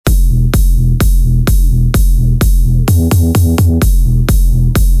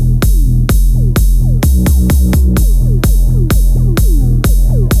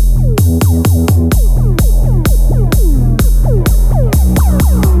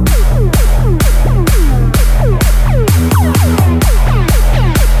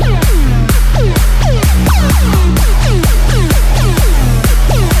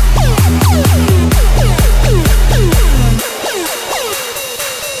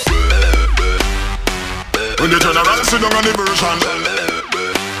When the general sit down on the version.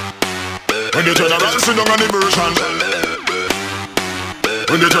 When the general sit down on the version.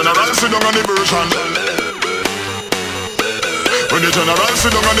 When the general sit down on the version. When the general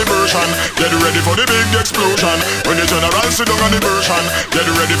sit down on the version, get ready for the big explosion. When the general sit down on the version, get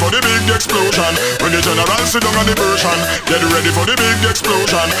ready for the big explosion. When the general sit down on the version, get ready for the big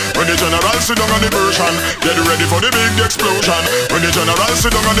explosion. When the general sit down on the version, get ready for the big explosion. When the general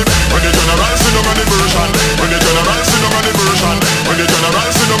sit down on the when the general sit down on the version, when the general sit down on the version, when the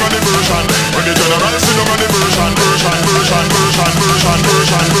general sit down on the version, when the general sit down on the version, version, version, version, version,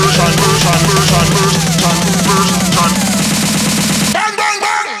 version, version, version, version, version, version. Bang, bang,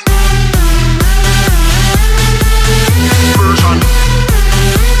 bang! Version.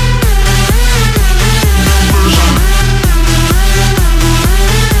 Version.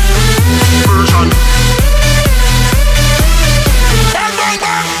 Version. Bang, bang,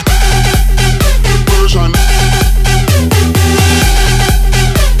 bang! Version.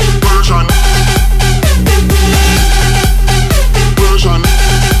 Version. Version.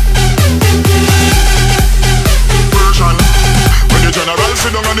 Version. When the general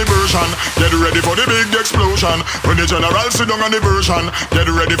sit down on the version, get ready for the big explosion. When the general sit down on the version, get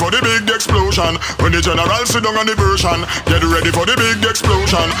ready for the big explosion. When the general sit down on the version, get ready for the big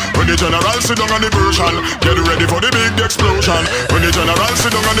explosion. When the general sit down on the version, get ready for the big explosion. When the general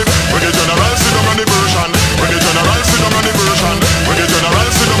sit down on the when the general sit down on the version, when the general sit down on the version, when the general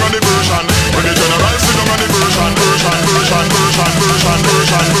sit down on the version, when the general sit down on the version, version, version, version, version,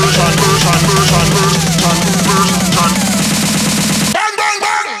 version, version, version, version, version, version. Bang, bang,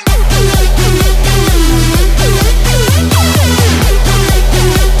 bang!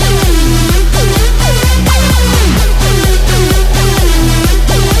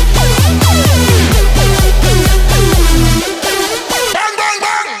 Bang, bang,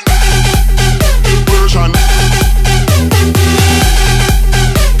 bang! Version.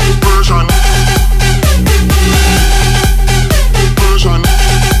 Version. Version.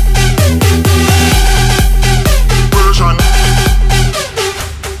 Version.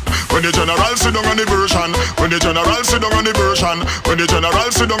 When the general sit down on the version, when the general sit down on the version, when the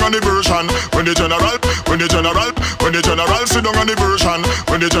general sit down on the version, when the general sit down on the version,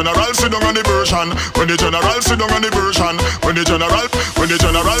 when the general sit down on the version, when the general sit down on the version, when the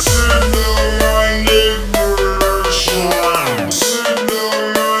general sit down.